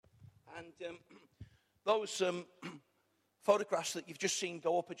And those photographs that you've just seen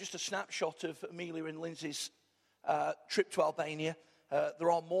go up are just a snapshot of Amelia and Lindsay's trip to Albania.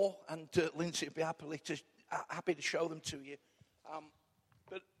 There are more, and Lindsay would be happy to show them to you.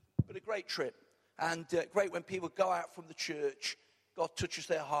 But a great trip, and great when people go out from the church, God touches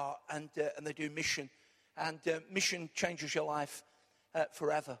their heart, and they do mission. And mission changes your life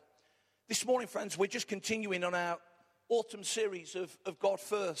forever. This morning, friends, we're just continuing on our autumn series of God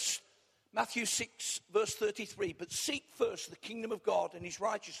First. Matthew 6, verse 33, but seek first the kingdom of God and his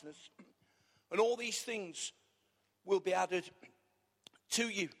righteousness, and all these things will be added to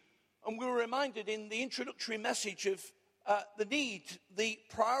you. And we were reminded in the introductory message of the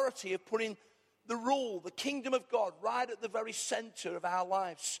priority of putting the rule, the kingdom of God, right at the very center of our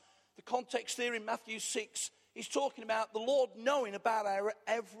lives. The context there in Matthew 6 is talking about the Lord knowing about our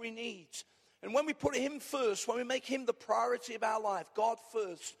every need. And when we put him first, when we make him the priority of our life, God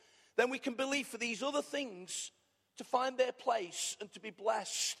first, then we can believe for these other things to find their place and to be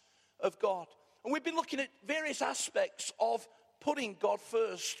blessed of God. And we've been looking at various aspects of putting God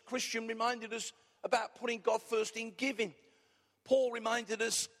first. Christian reminded us about putting God first in giving. Paul reminded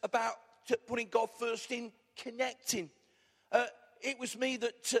us about putting God first in connecting. It was me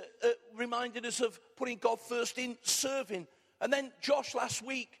that reminded us of putting God first in serving. And then Josh last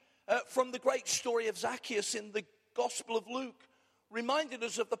week, from the great story of Zacchaeus in the Gospel of Luke, reminded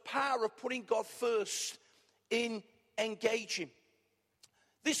us of the power of putting God first in engaging.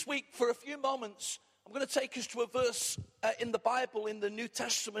 This week, for a few moments, I'm going to take us to a verse in the Bible, in the New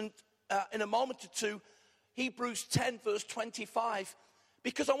Testament, in a moment or two, Hebrews 10, verse 25,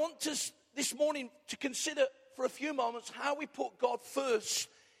 because I want us this morning to consider for a few moments how we put God first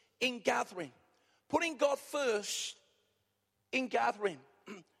in gathering. Putting God first in gathering.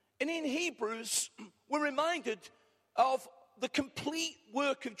 And in Hebrews, we're reminded of the complete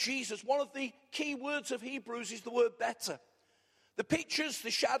work of Jesus. One of the key words of Hebrews is the word better. The pictures, the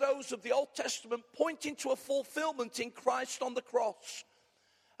shadows of the Old Testament pointing to a fulfillment in Christ on the cross,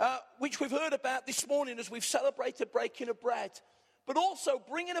 which we've heard about this morning as we've celebrated breaking of bread, but also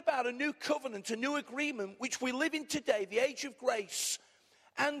bringing about a new covenant, a new agreement, which we live in today, the age of grace,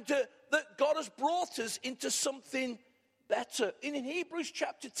 and that God has brought us into something better. In Hebrews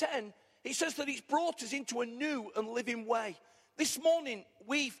chapter 10, he says that he's brought us into a new and living way. This morning,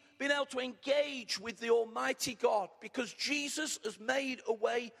 we've been able to engage with the Almighty God because Jesus has made a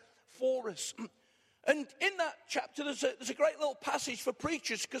way for us. And in that chapter, there's a great little passage for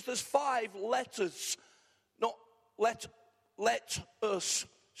preachers because there's 5 letters. Not let us.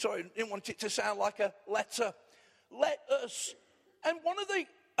 Sorry, I didn't want it to sound like a letter. Let us. And one of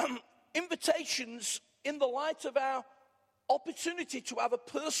the invitations in the light of our opportunity to have a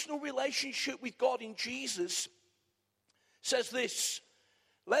personal relationship with God in Jesus says this: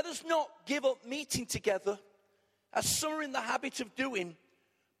 let us not give up meeting together as some are in the habit of doing,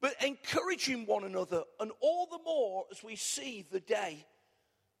 but encouraging one another, and all the more as we see the day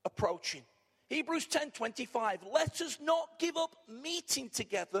approaching. Hebrews 10:25, let us not give up meeting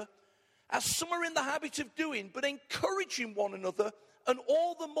together as some are in the habit of doing, but encouraging one another, and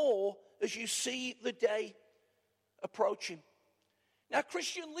all the more as you see the day approaching. Now,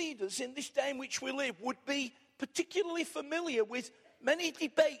 Christian leaders in this day in which we live would be particularly familiar with many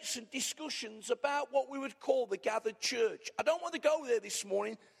debates and discussions about what we would call the gathered church. I don't want to go there this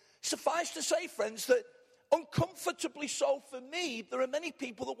morning. Suffice to say, friends, that uncomfortably so for me, there are many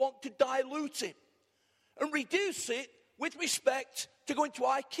people that want to dilute it and reduce it with respect to going to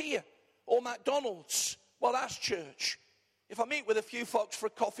IKEA or McDonald's. Well, that's church. If I meet with a few folks for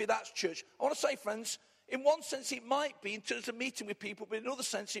a coffee, that's church. I want to say, friends, in one sense it might be in terms of meeting with people, but in another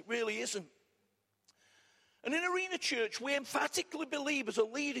sense it really isn't. And in Arena Church, we emphatically believe as a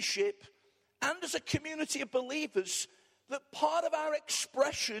leadership and as a community of believers that part of our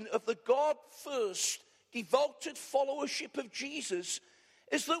expression of the God first, devoted followership of Jesus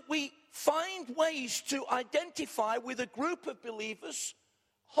is that we find ways to identify with a group of believers,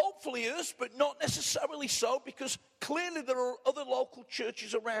 hopefully us, but not necessarily so, because clearly there are other local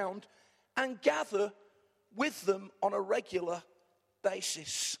churches around, and gather with them on a regular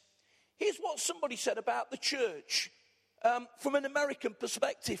basis. Here's what somebody said about the church from an American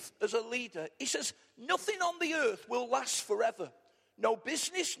perspective as a leader. He says, nothing on the earth will last forever. No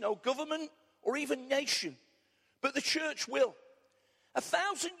business, no government, or even nation. But the church will.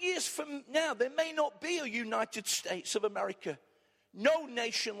 1,000 years from now, there may not be a United States of America. No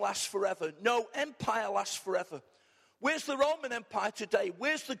nation lasts forever. No empire lasts forever. Where's the Roman Empire today?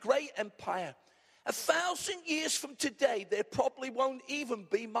 Where's the great empire? 1,000 years from today, there probably won't even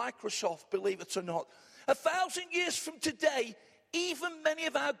be Microsoft, believe it or not. 1,000 years from today, even many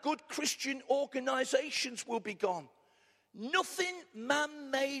of our good Christian organizations will be gone. Nothing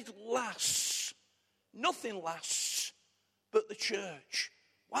man-made lasts. Nothing lasts but the church.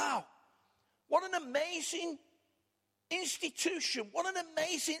 Wow. What an amazing institution. What an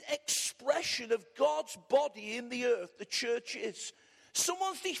amazing expression of God's body in the earth the church is.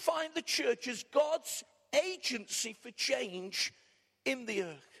 Someone's defined the church as God's agency for change in the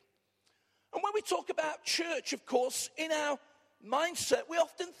earth. And when we talk about church, of course, in our mindset, we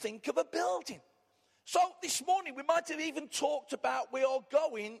often think of a building. So this morning, we might have even talked about we are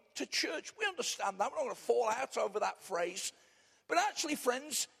going to church. We understand that. We're not going to fall out over that phrase. But actually,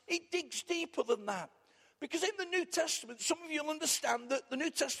 friends, it digs deeper than that. Because in the New Testament, some of you will understand that the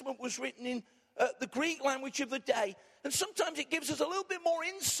New Testament was written in the Greek language of the day. And sometimes it gives us a little bit more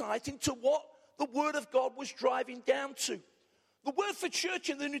insight into what the Word of God was driving down to. The word for church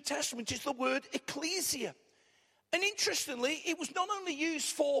in the New Testament is the word ecclesia. And interestingly, it was not only used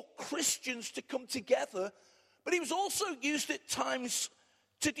for Christians to come together, but it was also used at times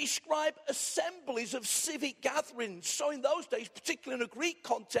to describe assemblies of civic gatherings. So in those days, particularly in a Greek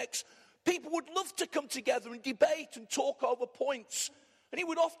context, people would love to come together and debate and talk over points. And it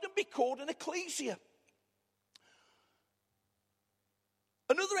would often be called an ecclesia.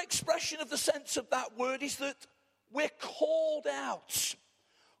 Another expression of the sense of that word is that we're called out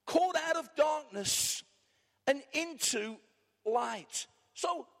of darkness and into light.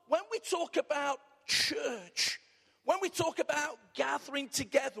 So when we talk about church, when we talk about gathering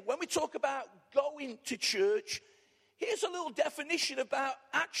together, when we talk about going to church, here's a little definition about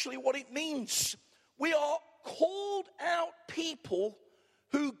actually what it means. We are called out people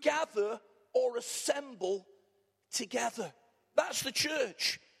who gather or assemble together. That's the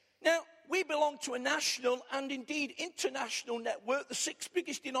church. Now, we belong to a national and indeed international network, the sixth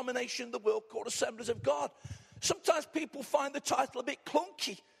biggest denomination in the world, called Assemblies of God. Sometimes people find the title a bit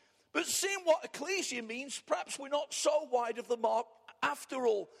clunky, but seeing what ecclesia means, perhaps we're not so wide of the mark after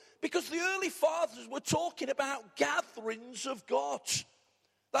all, because the early fathers were talking about gatherings of God.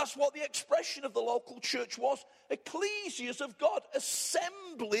 That's what the expression of the local church was. Ecclesias of God,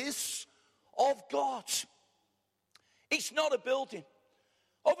 assemblies of God. It's not a building.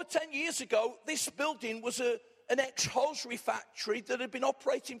 Over 10 years ago, this building was an ex-hosiery factory that had been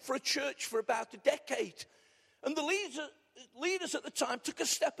operating for a church for about a decade. And the leaders at the time took a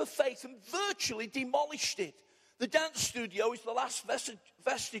step of faith and virtually demolished it. The dance studio is the last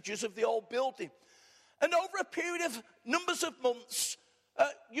vestiges of the old building. And over a period of numbers of months,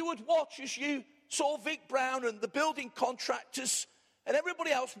 you would watch as you saw Vic Brown and the building contractors and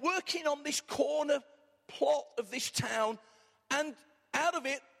everybody else working on this corner plot of this town, and out of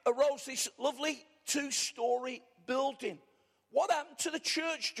it arose this lovely two-story building. What happened to the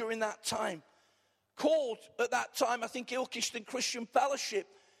church during that time? Called at that time, I think, Ilkeston Christian Fellowship,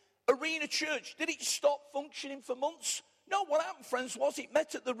 Arena Church. Did it stop functioning for months? No, what happened, friends, was it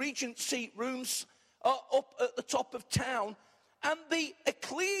met at the Regency rooms up at the top of town, and the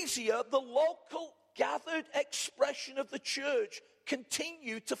ecclesia, the local gathered expression of the church,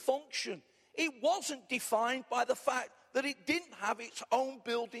 continued to function. It wasn't defined by the fact that it didn't have its own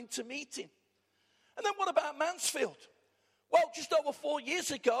building to meet in. And then what about Mansfield? Well, just over 4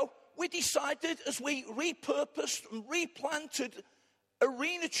 years ago, we decided, as we repurposed and replanted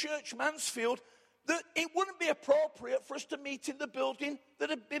Arena Church Mansfield, that it wouldn't be appropriate for us to meet in the building that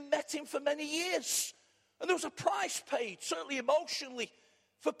had been met in for many years. And there was a price paid, certainly emotionally,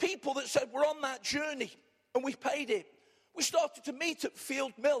 for people that said, we're on that journey, and we paid it. We started to meet at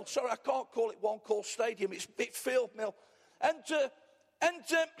Field Mill. Sorry, I can't call it One Call Stadium. It's Field Mill. And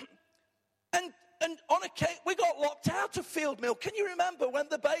on occasion, we got locked out of Field Mill. Can you remember when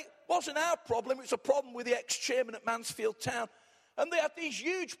the debate wasn't our problem? It was a problem with the ex-chairman at Mansfield Town. And they had these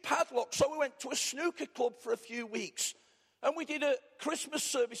huge padlocks. So we went to a snooker club for a few weeks. And we did a Christmas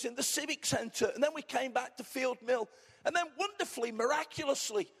service in the Civic Centre. And then we came back to Field Mill. And then wonderfully,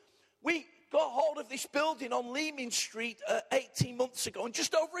 miraculously, we got hold of this building on Leeming Street 18 months ago. And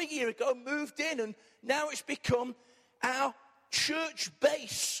just over a year ago, moved in. And now it's become our church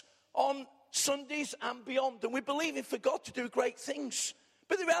base on Sundays and beyond. And we're believing for God to do great things.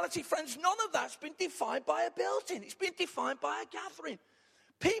 But the reality, friends, none of that's been defined by a building. It's been defined by a gathering.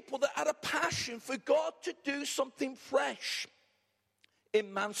 People that had a passion for God to do something fresh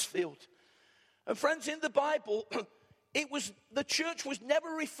in Mansfield. And friends, in the Bible, the church was never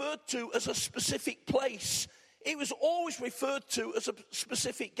referred to as a specific place. It was always referred to as a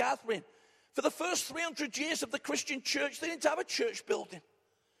specific gathering. For the first 300 years of the Christian church, they didn't have a church building.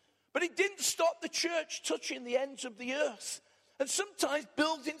 But it didn't stop the church touching the ends of the earth. And sometimes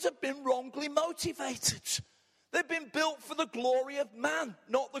buildings have been wrongly motivated. They've been built for the glory of man,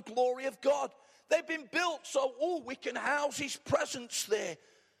 not the glory of God. They've been built so, we can house his presence there.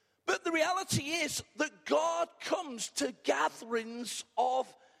 But the reality is that God comes to gatherings of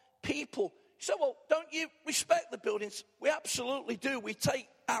people. You say, well, don't you respect the buildings? We absolutely do. We take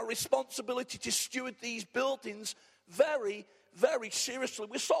our responsibility to steward these buildings very, very seriously.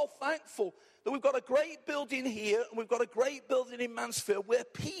 We're so thankful that we've got a great building here and we've got a great building in Mansfield where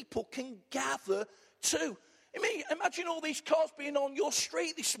people can gather to. I mean, imagine all these cars being on your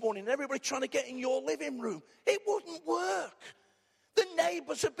street this morning and everybody trying to get in your living room. It wouldn't work. The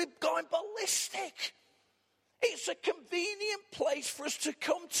neighbours would be going ballistic. It's a convenient place for us to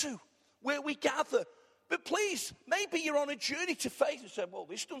come to where we gather. But please, maybe you're on a journey to faith and say, well,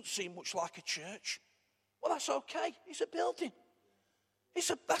 this doesn't seem much like a church. Well, that's okay. It's a building.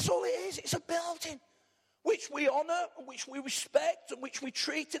 That's all it is. It's a building which we honour, and which we respect, and which we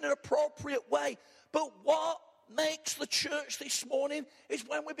treat in an appropriate way. But what makes the church this morning is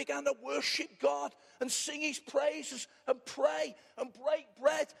when we began to worship God and sing his praises and pray and break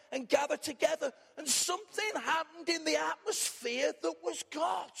bread and gather together. And something happened in the atmosphere that was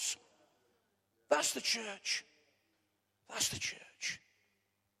God's. That's the church. That's the church.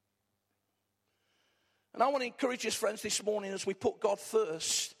 And I want to encourage us, friends, this morning as we put God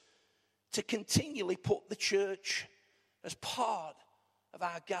first, to continually put the church as part of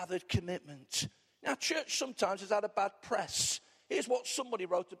our gathered commitment. Now, church sometimes has had a bad press. Here's what somebody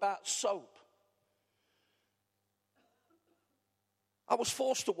wrote about soap. I was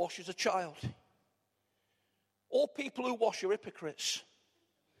forced to wash as a child. All people who wash are hypocrites.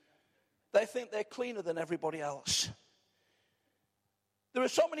 They think they're cleaner than everybody else. There are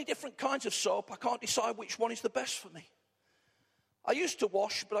so many different kinds of soap, I can't decide which one is the best for me. I used to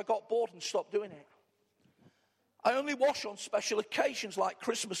wash, but I got bored and stopped doing it. I only wash on special occasions like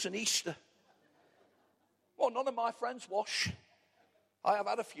Christmas and Easter. Well, none of my friends wash. I have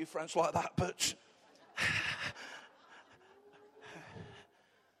had a few friends like that, but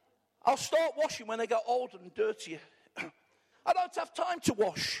I'll start washing when they get older and dirtier. I don't have time to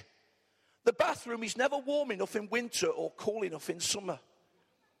wash. The bathroom is never warm enough in winter or cool enough in summer.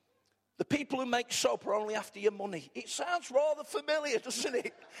 The people who make soap are only after your money. It sounds rather familiar, doesn't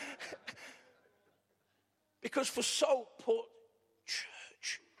it? Because for soap, put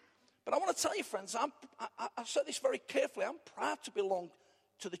church. But I want to tell you, friends, I said this very carefully. I'm proud to belong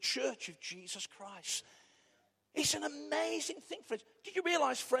to the church of Jesus Christ. It's an amazing thing, friends. Did you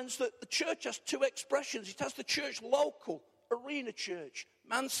realize, friends, that the church has two expressions? It has the church local, Arena Church,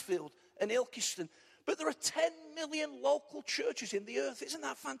 Mansfield, and Ilkeston. But there are 10 million local churches in the earth. Isn't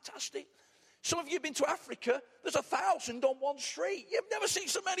that fantastic? Some of you have been to Africa. There's 1,000 on one street. You've never seen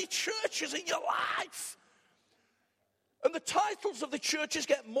so many churches in your life. And the titles of the churches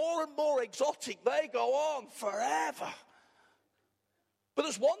get more and more exotic. They go on forever. But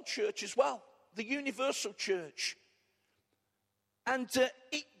there's one church as well, the Universal Church. And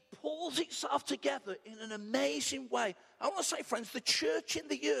it pulls itself together in an amazing way. I want to say, friends, the church in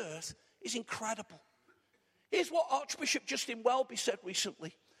the earth is incredible. Here's what Archbishop Justin Welby said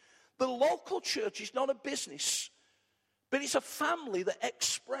recently. The local church is not a business, but it's a family that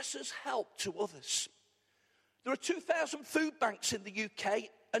expresses help to others. There are 2,000 food banks in the UK,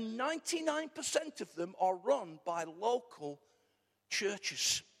 and 99% of them are run by local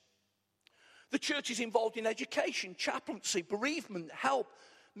churches. The church is involved in education, chaplaincy, bereavement, help,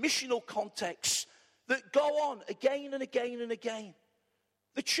 missional contexts that go on again and again and again.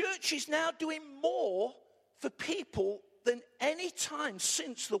 The church is now doing more for people than any time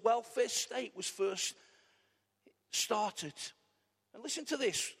since the welfare state was first started. And listen to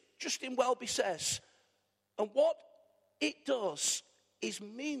this. Justin Welby says, and what it does is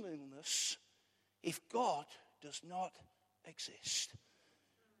meaningless if God does not exist.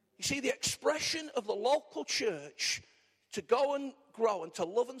 You see, the expression of the local church to go and grow and to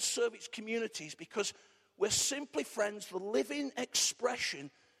love and serve its communities, because we're simply, friends, the living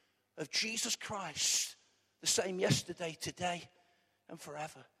expression of Jesus Christ, the same yesterday, today, and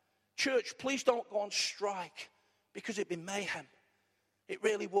forever. Church, please don't go on strike, because it'd be mayhem. It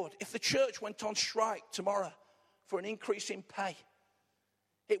really would. If the church went on strike tomorrow for an increase in pay,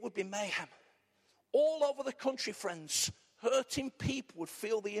 it would be mayhem. All over the country, friends, hurting people would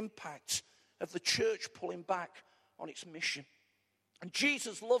feel the impact of the church pulling back on its mission. And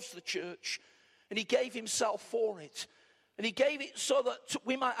Jesus loves the church, and he gave himself for it. And he gave it so that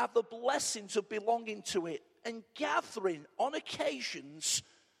we might have the blessings of belonging to it. And gathering on occasions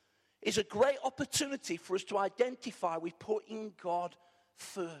is a great opportunity for us to identify we put in God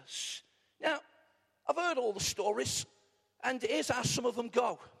first. Now, I've heard all the stories, and here's how some of them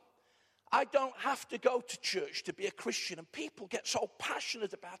go. I don't have to go to church to be a Christian. And people get so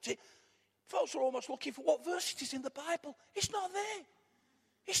passionate about it. Folks are almost looking for what verse it is in the Bible. It's not there.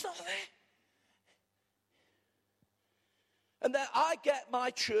 It's not there. And then I get my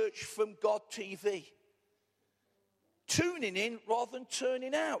church from God TV. Tuning in rather than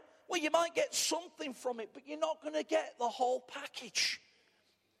turning out. Well, you might get something from it, but you're not going to get the whole package.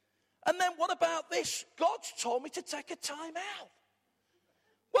 And then what about this? God's told me to take a time out.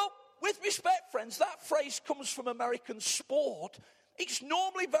 Well, with respect, friends, that phrase comes from American sport. It's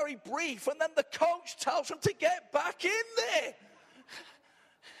normally very brief, and then the coach tells them to get back in there.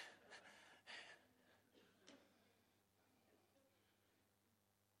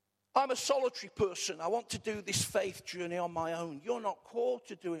 I'm a solitary person. I want to do this faith journey on my own. You're not called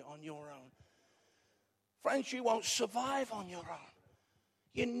to do it on your own. Friends, you won't survive on your own.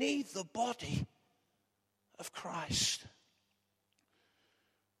 You need the body of Christ.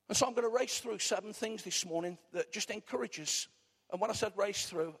 And so I'm going to race through 7 things this morning that just encourage us. And when I said race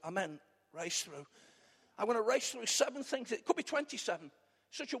through, I meant race through. I'm going to race through 7 things. It could be 27.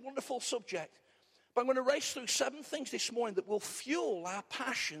 Such a wonderful subject. But I'm going to race through 7 things this morning that will fuel our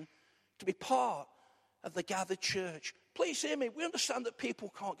passion to be part of the gathered church. Please hear me. We understand that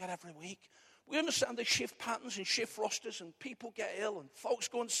people can't get every week. We understand the shift patterns and shift rosters, and people get ill and folks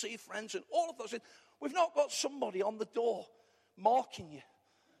go and see friends and all of those things. We've not got somebody on the door marking you,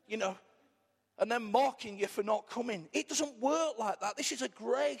 and then marking you for not coming. It doesn't work like that. This is a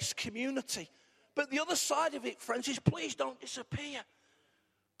grace community. But the other side of it, friends, is please don't disappear.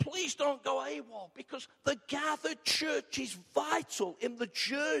 Please don't go AWOL, because the gathered church is vital in the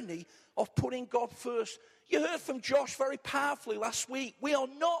journey of putting God first. You heard from Josh very powerfully last week. We are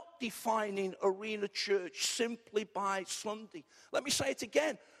not defining Arena Church simply by Sunday. Let me say it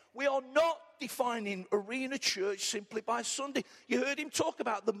again. We are not defining Arena Church simply by Sunday. You heard him talk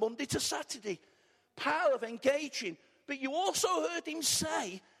about the Monday to Saturday power of engaging. But you also heard him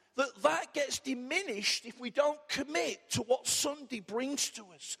say that gets diminished if we don't commit to what Sunday brings to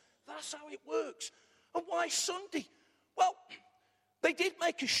us. That's how it works. And why Sunday? Well, they did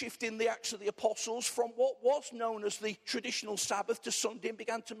make a shift in the Acts of the Apostles from what was known as the traditional Sabbath to Sunday and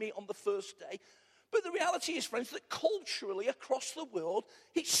began to meet on the first day. But the reality is, friends, that culturally across the world,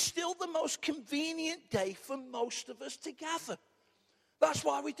 it's still the most convenient day for most of us to gather. That's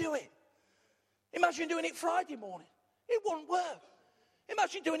why we do it. Imagine doing it Friday morning. It wouldn't work.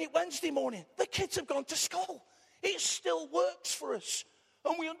 Imagine doing it Wednesday morning. The kids have gone to school. It still works for us.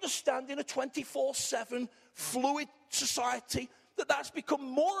 And we understand in a 24/7 fluid society that that's become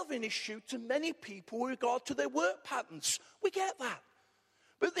more of an issue to many people with regard to their work patterns. We get that.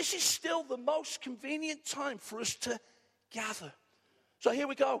 But this is still the most convenient time for us to gather. So here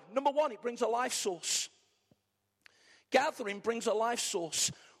we go. Number 1, it brings a life source. Gathering brings a life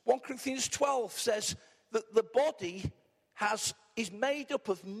source. 1 Corinthians 12 says that the body is made up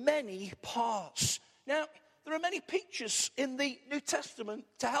of many parts. Now, there are many pictures in the New Testament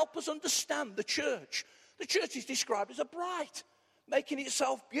to help us understand the church. The church is described as a bride, making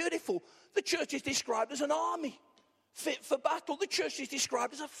itself beautiful. The church is described as an army, fit for battle. The church is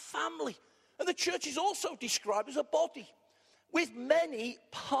described as a family. And the church is also described as a body with many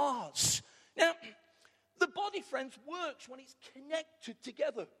parts. Now, the body, friends, works when it's connected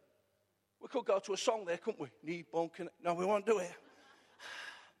together. We could go to a song there, couldn't we? Knee, bone, connect. No, we won't do it.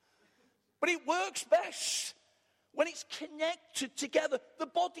 But it works best when it's connected together. The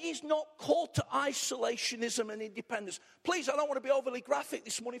body is not called to isolationism and independence. Please, I don't want to be overly graphic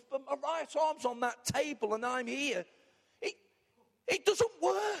this morning, but my right arm's on that table and I'm here. It doesn't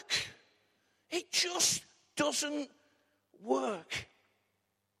work. It just doesn't work.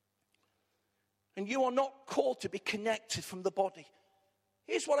 And you are not called to be connected from the body.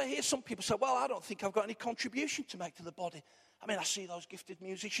 Here's what I hear some people say, well, I don't think I've got any contribution to make to the body. I mean, I see those gifted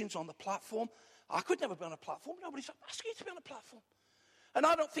musicians on the platform. I could never be on a platform. Nobody's asking you to be on a platform. And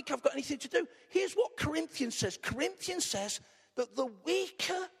I don't think I've got anything to do. Here's what Corinthians says. Corinthians says that the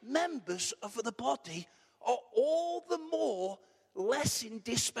weaker members of the body are all the more less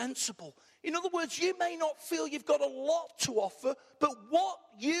indispensable. In other words, you may not feel you've got a lot to offer, but what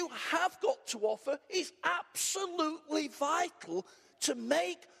you have got to offer is absolutely vital to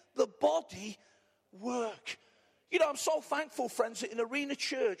make the body work. You know, I'm so thankful, friends, that in Arena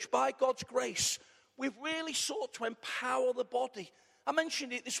Church, by God's grace, we've really sought to empower the body. I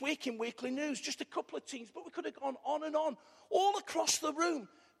mentioned it this week in Weekly News, just a couple of teams, but we could have gone on and on. All across the room,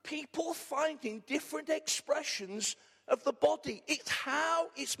 people finding different expressions of the body. It's how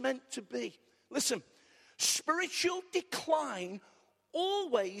it's meant to be. Listen, spiritual decline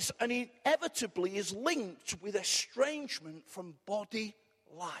always and inevitably is linked with estrangement from body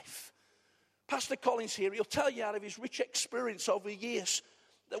life. Pastor Collins here, he'll tell you out of his rich experience over years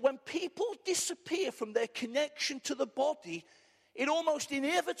that when people disappear from their connection to the body, it almost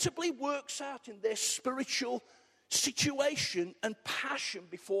inevitably works out in their spiritual situation and passion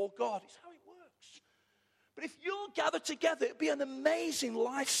before God. It's how it works. But if you'll gather together, it'll be an amazing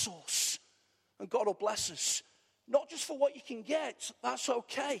life source. And God will bless us. Not just for what you can get, that's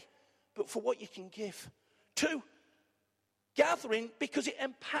okay, but for what you can give. 2, gathering because it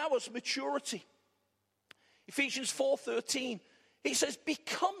empowers maturity. Ephesians 4:13, it says,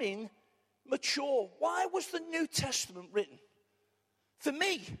 becoming mature. Why was the New Testament written? For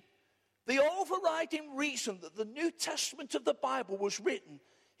me, the overriding reason that the New Testament of the Bible was written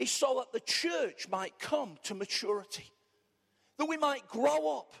is so that the church might come to maturity. That we might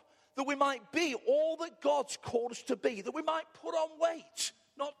grow up. That we might be all that God's called us to be. That we might put on weight.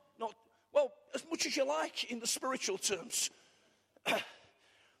 Not well, as much as you like in the spiritual terms.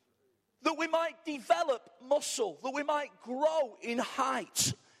 That we might develop muscle. That we might grow in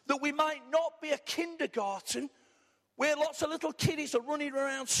height. That we might not be a kindergarten where lots of little kiddies are running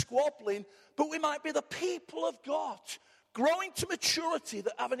around squabbling, but we might be the people of God, growing to maturity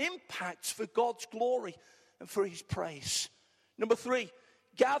that have an impact for God's glory and for his praise. Number 3,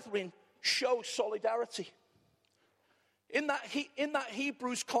 gathering shows solidarity. In that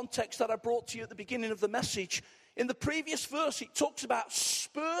Hebrews context that I brought to you at the beginning of the message, in the previous verse, it talks about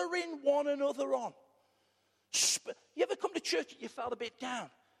spurring one another on. You ever come to church and you felt a bit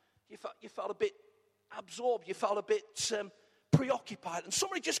down? You felt a bit absorbed, you felt a bit preoccupied, and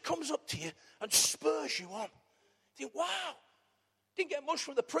somebody just comes up to you and spurs you on. You think, wow, didn't get much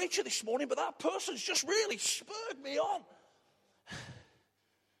from the preacher this morning, but that person's just really spurred me on.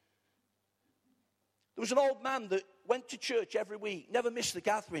 There was an old man that went to church every week, never missed the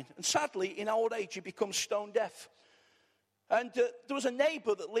gathering, and sadly, in old age, he becomes stone deaf. And there was a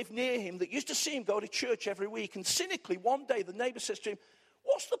neighbor that lived near him that used to see him go to church every week, and cynically, one day, the neighbor says to him,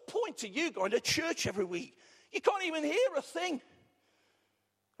 what's the point of you going to church every week? You can't even hear a thing.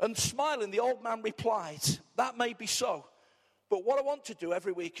 And smiling, the old man replied, that may be so, but what I want to do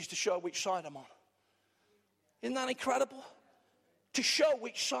every week is to show which side I'm on. Isn't that incredible? To show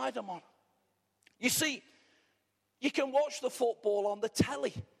which side I'm on. You see, you can watch the football on the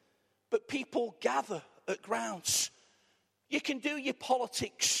telly, but people gather at grounds. You can do your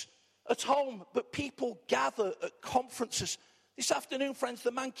politics at home, but people gather at conferences. This afternoon, friends,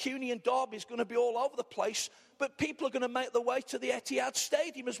 the Mancunian derby is going to be all over the place, but people are going to make their way to the Etihad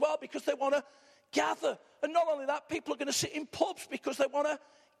Stadium as well because they want to gather. And not only that, people are going to sit in pubs because they want to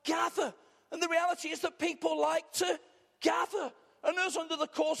gather. And the reality is that people like to gather. And us under the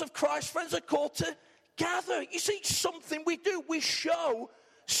cause of Christ, friends, are called to gather. You see, it's something we do. We show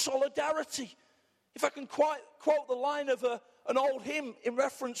solidarity. If I can quote the line of an old hymn in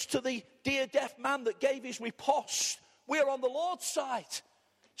reference to the dear deaf man that gave his riposte, we are on the Lord's side.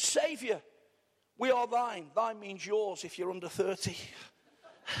 Saviour, we are thine. Thine means yours if you're under 30.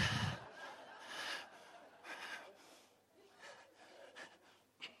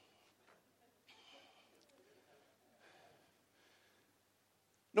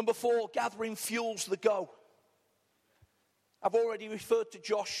 Number 4, gathering fuels the go. I've already referred to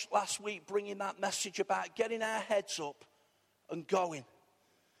Josh last week bringing that message about getting our heads up and going.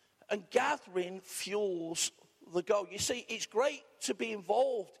 And gathering fuels the go. You see, it's great to be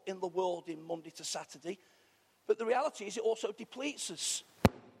involved in the world in Monday to Saturday, but the reality is it also depletes us.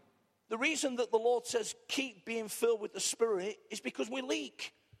 The reason that the Lord says keep being filled with the Spirit is because we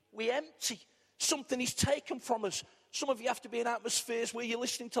leak, we empty. Something is taken from us. Some of you have to be in atmospheres where you're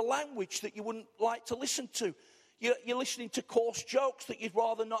listening to language that you wouldn't like to listen to. You're listening to coarse jokes that you'd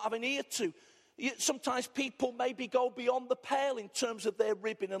rather not have an ear to. Sometimes people maybe go beyond the pale in terms of their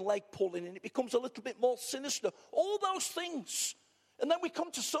ribbing and leg pulling, and it becomes a little bit more sinister. All those things. And then we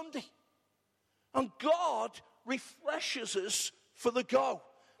come to Sunday. And God refreshes us for the go,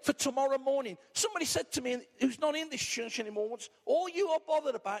 for tomorrow morning. Somebody said to me, who's not in this church anymore once, all you are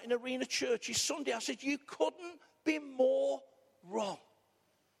bothered about in Arena Church is Sunday. I said, you couldn't be more wrong.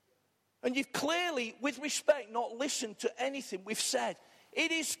 And you've clearly, with respect, not listened to anything we've said.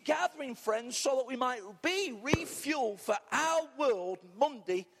 It is gathering, friends, so that we might be refueled for our world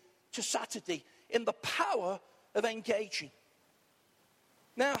Monday to Saturday in the power of engaging.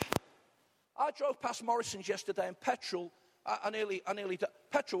 Now, I drove past Morrison's yesterday and petrol,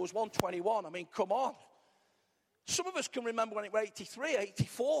 petrol was 121. I mean, come on. Some of us can remember when it was 83,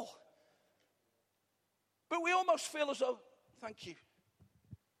 84. But we almost feel as though, thank you.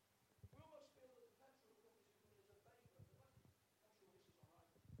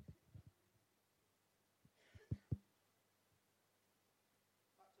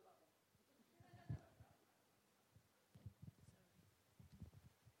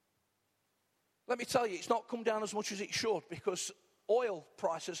 let me tell you, it's not come down as much as it should because oil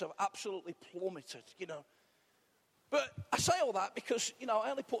prices have absolutely plummeted, But I say all that because, I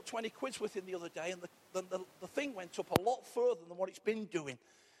only put 20 quid's worth in the other day, and the thing went up a lot further than what it's been doing.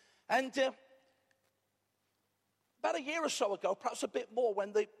 And about a year or so ago, perhaps a bit more,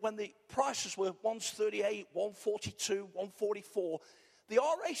 when the prices were 138, 142, 144, the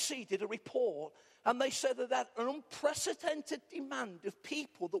RAC did a report, and they said that an unprecedented demand of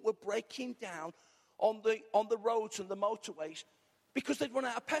people that were breaking down on the roads and the motorways because they'd run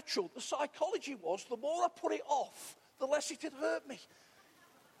out of petrol. The psychology was, the more I put it off, the less it had hurt me.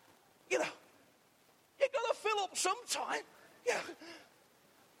 You've got to fill up sometime.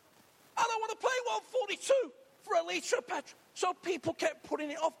 I don't want to pay 142 for a litre of petrol. So people kept putting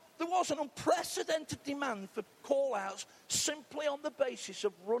it off. There was an unprecedented demand for call-outs simply on the basis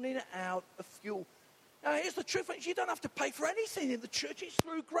of running out of fuel. Now, here's the truth. You don't have to pay for anything in the church. It's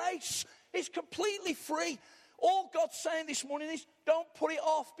through grace. It's completely free. All God's saying this morning is don't put it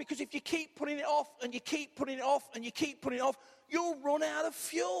off, because if you keep putting it off and you keep putting it off and you keep putting it off, you'll run out of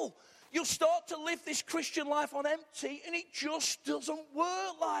fuel. You'll start to live this Christian life on empty, and it just doesn't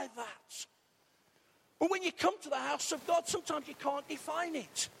work like that. But when you come to the house of God, sometimes you can't define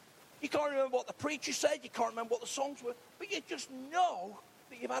it. You can't remember what the preacher said. You can't remember what the songs were. But you just know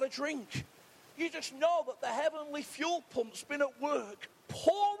that you've had a drink. You just know that the heavenly fuel pump's been at work,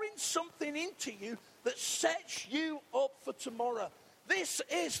 pouring something into you that sets you up for tomorrow. This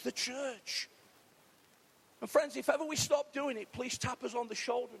is the church. And friends, if ever we stop doing it, please tap us on the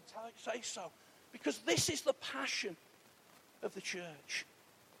shoulder and say so. Because this is the passion of the church.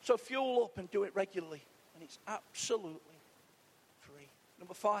 So fuel up and do it regularly. And it's absolutely free.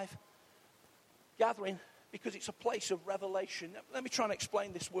 Number 5, gathering, because it's a place of revelation. Let me try and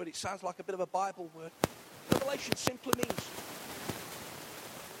explain this word. It sounds like a bit of a Bible word. Revelation simply means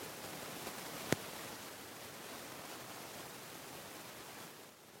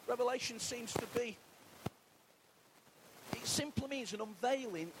revelation seems to be, it simply means an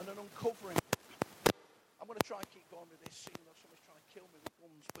unveiling and an uncovering. I'm going to try and keep going with this, even though someone's trying to kill me with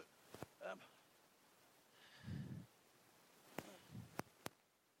guns, but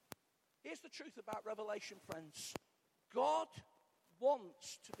here's the truth about revelation, friends. God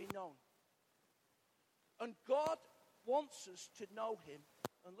wants to be known. And God wants us to know him.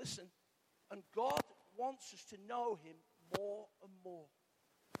 And listen, and God wants us to know him more and more.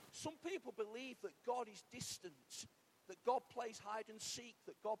 Some people believe that God is distant, that God plays hide and seek,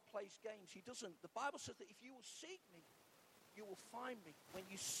 that God plays games. He doesn't. The Bible says that if you will seek me, you will find me. When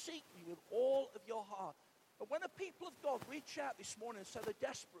you seek me with all of your heart. But when the people of God reach out this morning and say they're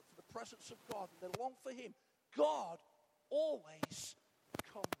desperate for the presence of God and they long for him, God always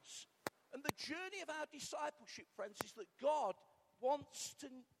comes. And the journey of our discipleship, friends, is that God wants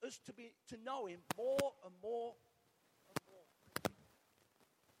us to know him more and more and more.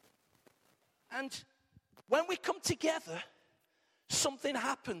 And when we come together, something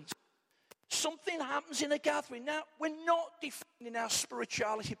happens. Something happens in a gathering. Now, we're not defining our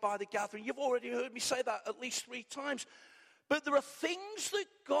spirituality by the gathering. You've already heard me say that at least 3 times. But there are things that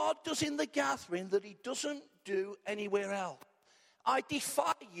God does in the gathering that he doesn't do anywhere else. I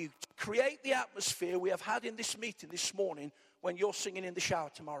defy you to create the atmosphere we have had in this meeting this morning when you're singing in the shower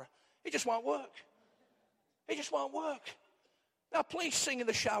tomorrow. It just won't work. It just won't work. Now, please sing in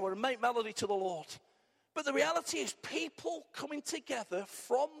the shower and make melody to the Lord. But the reality is people coming together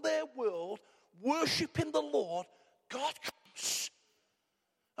from their world, worshiping the Lord, God comes.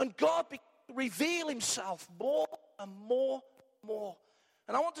 And God reveal himself more and more and more.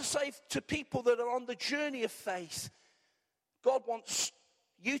 And I want to say to people that are on the journey of faith, God wants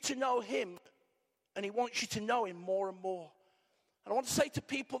you to know him, and he wants you to know him more and more. And I want to say to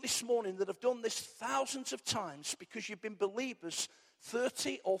people this morning that have done this thousands of times, because you've been believers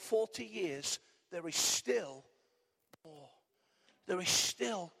 30 or 40 years, there is still more. There is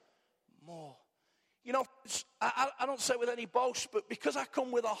still more. You know, I don't say it with any boast, but because I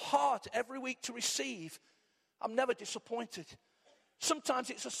come with a heart every week to receive, I'm never disappointed. Sometimes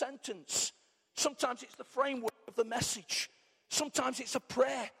it's a sentence. Sometimes it's the framework of the message. Sometimes it's a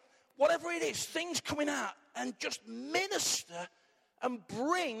prayer. Whatever it is, things coming out and just minister and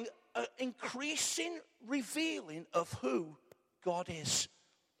bring an increasing revealing of who God is.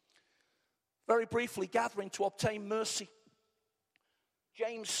 Very briefly, gathering to obtain mercy.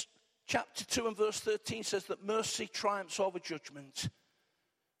 James chapter 2 and verse 13 says that mercy triumphs over judgment.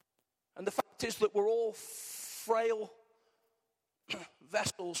 And the fact is that we're all frail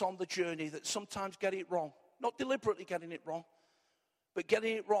vessels on the journey that sometimes get it wrong. Not deliberately getting it wrong, but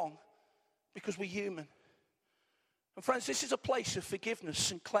getting it wrong because we're human. And friends, this is a place of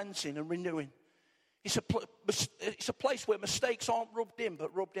forgiveness and cleansing and renewing. It's a place where mistakes aren't rubbed in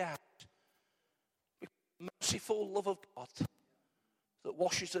but rubbed out. The merciful love of God that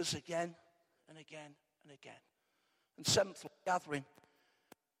washes us again and again and again. And seventhly, gathering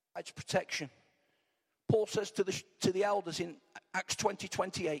provides protection. Paul says to the elders in Acts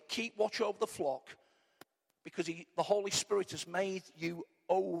 20:28, keep watch over the flock because the Holy Spirit has made you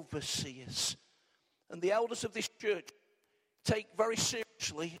overseers. And the elders of this church take very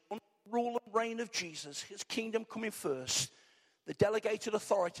seriously under the rule and reign of Jesus, his kingdom coming first, the delegated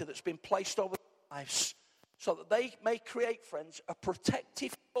authority that's been placed over their lives, so that they may create, friends, a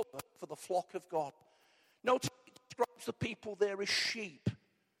protective cover for the flock of God. Notice it describes the people there as sheep.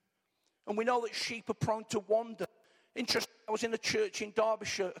 And we know that sheep are prone to wander. Interesting, I was in a church in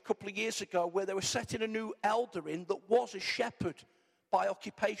Derbyshire a couple of years ago where they were setting a new elder in that was a shepherd by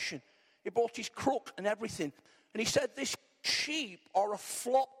occupation. He brought his crook and everything. And he said this sheep are a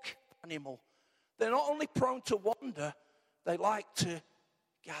flock animal. They're not only prone to wander, they like to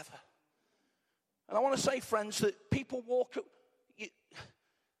gather. And I want to say, friends, that people walk...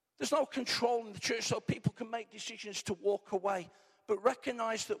 There's no control in the church, so people can make decisions to walk away. But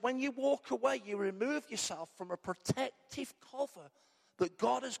recognize that when you walk away, you remove yourself from a protective cover that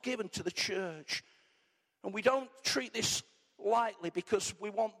God has given to the church. And we don't treat this lightly because we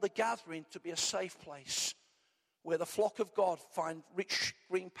want the gathering to be a safe place where the flock of God find rich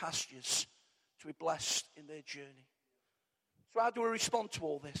green pastures to be blessed in their journey. So how do we respond to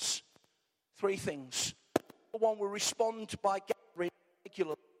all this? Three things. Number one, we respond by gathering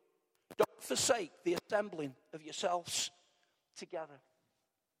regularly. Don't forsake the assembling of yourselves together.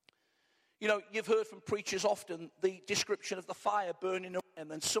 You know, you've heard from preachers often the description of the fire burning away,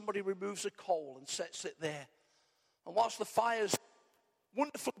 and then somebody removes a coal and sets it there. And whilst the fire's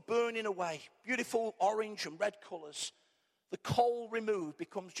wonderfully burning away, beautiful orange and red colours, the coal removed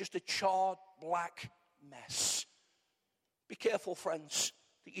becomes just a charred black mess. Be careful, friends,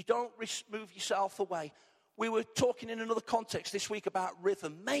 that you don't move yourself away. We were talking in another context this week about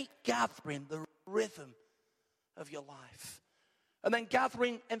rhythm. Make gathering the rhythm of your life. And then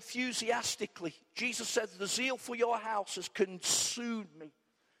gathering enthusiastically. Jesus said, the zeal for your house has consumed me.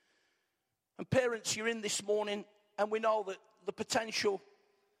 And parents, you're in this morning, and we know that the potential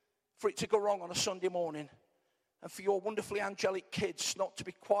for it to go wrong on a Sunday morning, and for your wonderfully angelic kids not to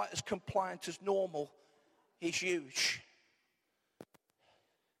be quite as compliant as normal, is huge.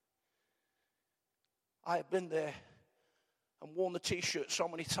 I have been there and worn the t-shirt so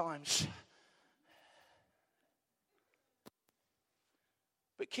many times.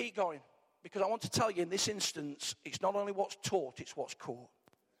 But keep going, because I want to tell you in this instance, it's not only what's taught, it's what's caught.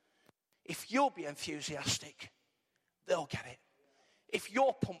 If you'll be enthusiastic, they'll get it. If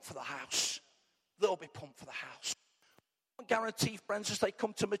you're pumped for the house, they'll be pumped for the house. I guarantee, friends, as they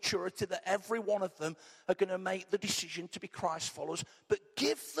come to maturity, that every one of them are going to make the decision to be Christ followers, but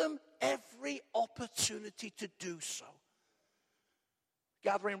give them every opportunity to do so.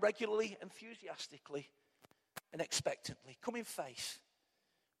 Gathering regularly, enthusiastically, and expectantly. Come in faith.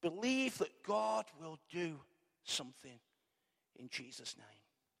 Believe that God will do something in Jesus' name.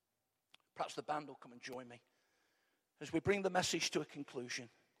 Perhaps the band will come and join me as we bring the message to a conclusion.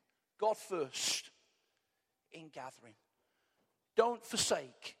 God first in gathering. Don't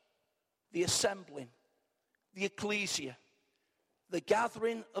forsake the assembling, the ecclesia, the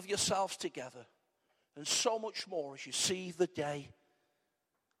gathering of yourselves together, and so much more as you see the day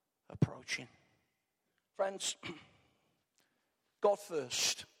approaching. Friends, God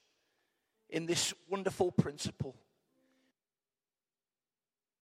first in this wonderful principle